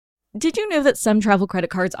Did you know that some travel credit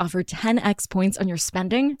cards offer 10x points on your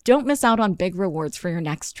spending? Don't miss out on big rewards for your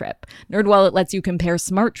next trip. NerdWallet lets you compare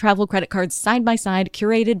smart travel credit cards side by side,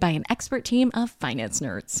 curated by an expert team of finance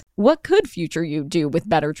nerds. What could future you do with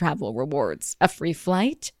better travel rewards? A free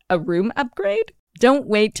flight? A room upgrade? Don't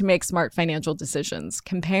wait to make smart financial decisions.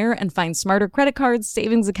 Compare and find smarter credit cards,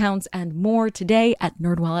 savings accounts, and more today at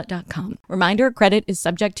nerdwallet.com. Reminder, credit is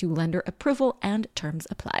subject to lender approval and terms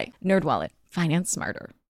apply. NerdWallet. Finance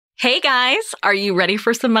smarter. Hey guys, are you ready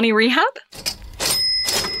for some money rehab?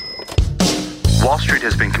 Wall Street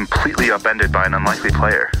has been completely upended by an unlikely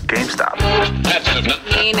player, GameStop.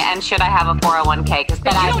 And should I have a 401k? Because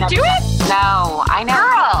then You don't do it? No, I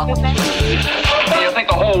know. You think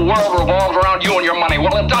the whole world revolves around you and your money?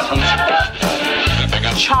 Well, it doesn't.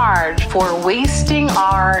 Charge for wasting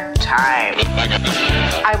our time.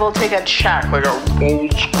 I will take a check. Like a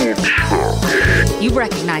old school check. You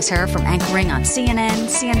recognize her from anchoring on CNN,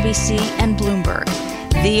 CNBC, and Bloomberg.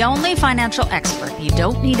 The only financial expert you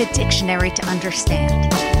don't need a dictionary to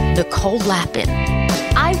understand, Nicole Lapin.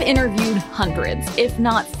 I've interviewed hundreds, if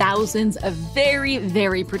not thousands, of very,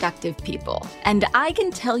 very productive people. And I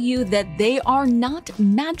can tell you that they are not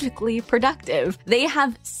magically productive. They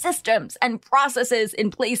have systems and processes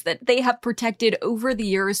in place that they have protected over the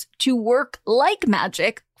years to work like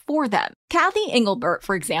magic for them. Kathy Engelbert,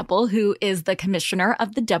 for example, who is the commissioner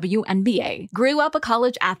of the WNBA, grew up a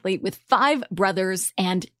college athlete with 5 brothers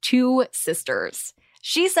and 2 sisters.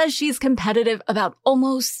 She says she's competitive about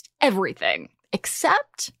almost everything,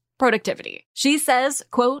 except productivity. She says,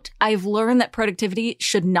 quote, "I've learned that productivity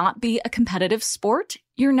should not be a competitive sport.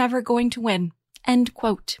 You're never going to win." End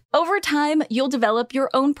quote. Over time, you'll develop your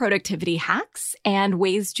own productivity hacks and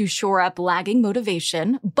ways to shore up lagging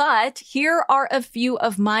motivation. But here are a few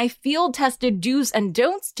of my field-tested do's and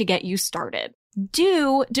don'ts to get you started.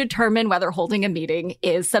 Do determine whether holding a meeting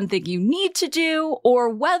is something you need to do or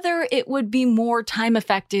whether it would be more time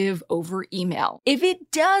effective over email. If it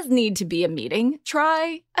does need to be a meeting,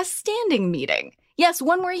 try a standing meeting. Yes,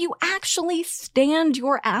 one where you actually stand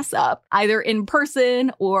your ass up, either in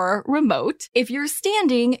person or remote. If you're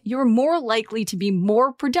standing, you're more likely to be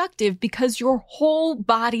more productive because your whole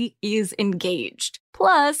body is engaged.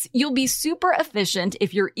 Plus, you'll be super efficient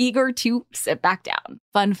if you're eager to sit back down.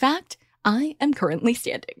 Fun fact, I am currently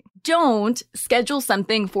standing. Don't schedule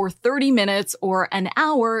something for 30 minutes or an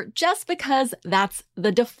hour just because that's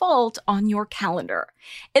the default on your calendar.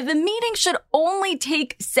 If a meeting should only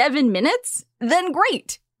take 7 minutes, then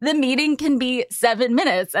great. The meeting can be 7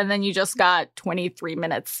 minutes and then you just got 23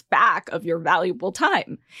 minutes back of your valuable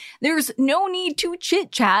time. There's no need to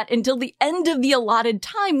chit-chat until the end of the allotted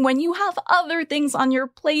time when you have other things on your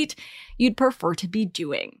plate you'd prefer to be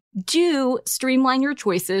doing. Do streamline your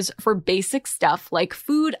choices for basic stuff like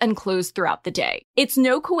food and clothes throughout the day. It's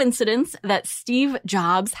no coincidence that Steve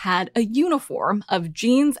Jobs had a uniform of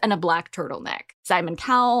jeans and a black turtleneck. Simon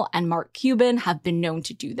Cowell and Mark Cuban have been known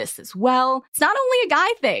to do this as well. It's not only a guy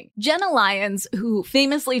thing. Jenna Lyons, who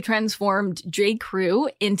famously transformed J. Crew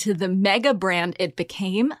into the mega brand it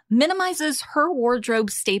became, minimizes her wardrobe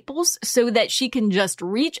staples so that she can just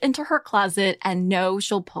reach into her closet and know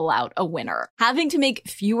she'll pull out a winner. Having to make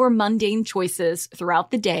fewer mundane choices throughout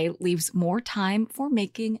the day leaves more time for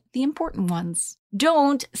making the important ones.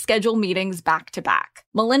 Don't schedule meetings back to back.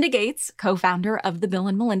 Melinda Gates, co-founder of the Bill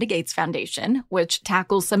and Melinda Gates Foundation, which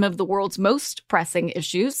tackles some of the world's most pressing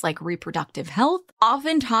issues like reproductive health,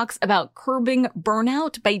 often talks about curbing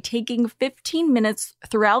burnout by taking 15 minutes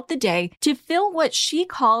throughout the day to fill what she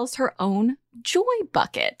calls her own joy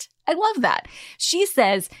bucket. I love that. She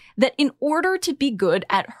says that in order to be good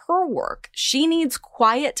at her work, she needs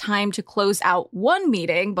quiet time to close out one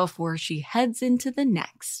meeting before she heads into the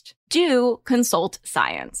next. Do consult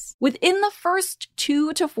science. Within the first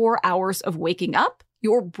 2 to 4 hours of waking up,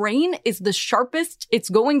 your brain is the sharpest it's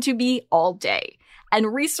going to be all day.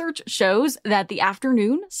 And research shows that the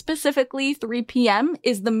afternoon, specifically 3 p.m.,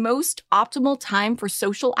 is the most optimal time for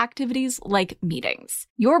social activities like meetings.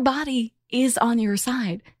 Your body is on your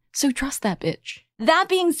side, so trust that bitch. That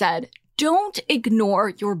being said, don't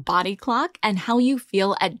ignore your body clock and how you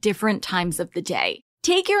feel at different times of the day.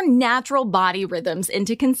 Take your natural body rhythms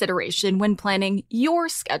into consideration when planning your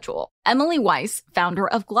schedule. Emily Weiss, founder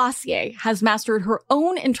of Glossier, has mastered her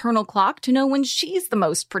own internal clock to know when she's the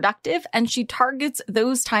most productive, and she targets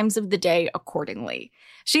those times of the day accordingly.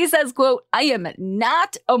 She says, quote, "I am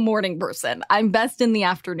not a morning person. I'm best in the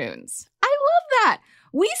afternoons." I love that.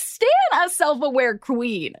 We stand a self-aware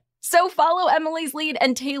queen. So follow Emily's lead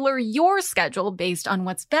and tailor your schedule based on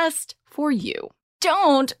what's best for you.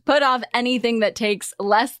 don't put off anything that takes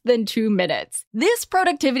less than 2 minutes. This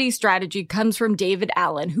productivity strategy comes from David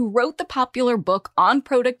Allen, who wrote the popular book on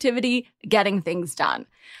productivity, Getting Things Done.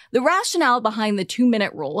 The rationale behind the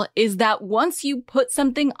 2-minute rule is that once you put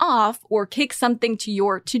something off or kick something to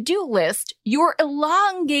your to-do list, you're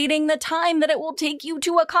elongating the time that it will take you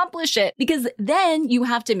to accomplish it, because then you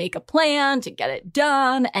have to make a plan to get it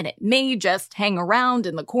done, and it may just hang around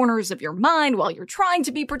in the corners of your mind while you're trying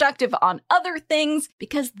to be productive on other things,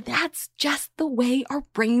 because that's just the way our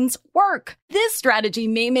brains work. This strategy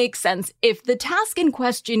may make sense if the task in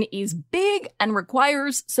question is big and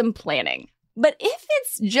requires some planning. But if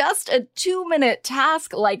it's just a 2-minute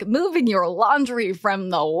task like moving your laundry from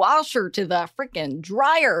the washer to the frickin'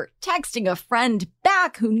 dryer, texting a friend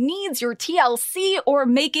back who needs your TLC, or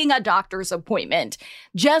making a doctor's appointment,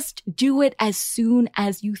 just do it as soon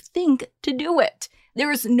as you think to do it.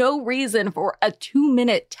 There's no reason for a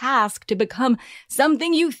 2-minute task to become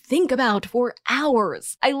something you think about for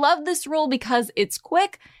hours. I love this rule because it's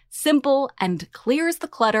quick, simple, and clears the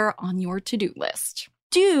clutter on your to-do list.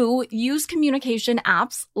 Do use communication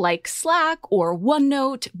apps like Slack or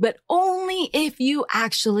OneNote, but only if you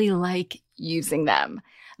actually like using them.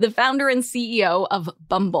 The founder and CEO of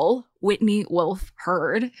Bumble, Whitney Wolfe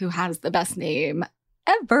Herd, who has the best name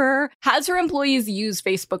ever, has her employees use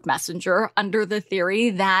Facebook Messenger under the theory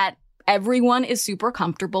that everyone is super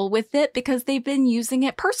comfortable with it because they've been using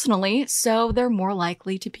it personally, so they're more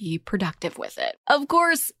likely to be productive with it. Of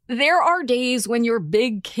course, there are days when your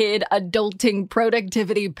big kid adulting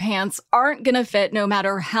productivity pants aren't gonna fit no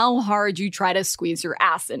matter how hard you try to squeeze your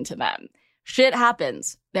ass into them. Shit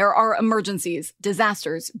happens. There are emergencies,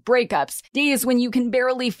 disasters, breakups, days when you can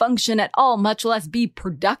barely function at all, much less be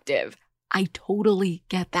productive. I totally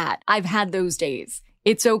get that. I've had those days.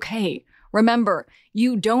 It's okay. Remember,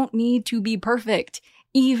 you don't need to be perfect.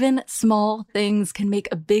 Even small things can make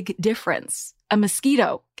a big difference. A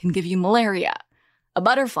mosquito can give you malaria. A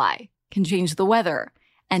butterfly can change the weather.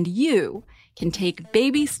 And you can take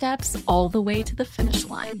baby steps all the way to the finish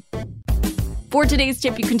line. For today's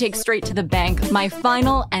tip you can take straight to the bank, my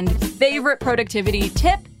final and favorite productivity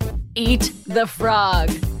tip: eat the frog.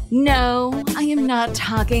 No, I am not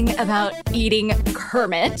talking about eating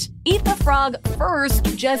Kermit. Eat the frog first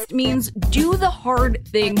just means do the hard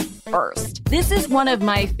thing first. This is one of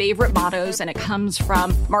my favorite mottos, and it comes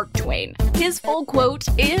from Mark Twain. His full quote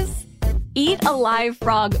is, "Eat a live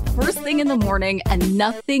frog first thing in the morning, and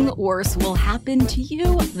nothing worse will happen to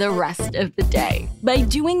you the rest of the day." By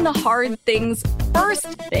doing the hard things first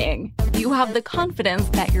thing, you have the confidence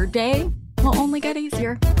that your day will only get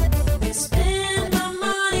easier.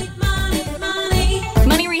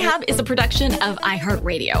 Money Rehab is a production of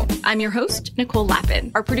iHeartRadio. I'm your host, Nicole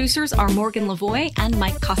Lappin. Our producers are Morgan Lavoie and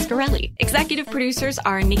Mike Coscarelli. Executive producers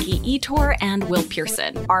are Nikki Etor and Will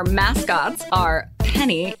Pearson. Our mascots are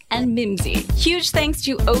Penny and Mimsy. Huge thanks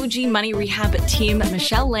to OG Money Rehab team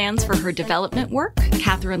Michelle Lands for her development work,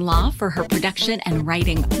 Catherine Law for her production and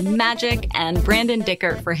writing magic, and Brandon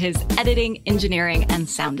Dicker for his editing, engineering, and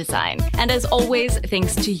sound design. And as always,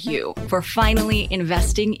 thanks to you for finally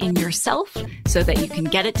investing in yourself so that you can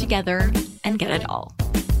get it together and get it all.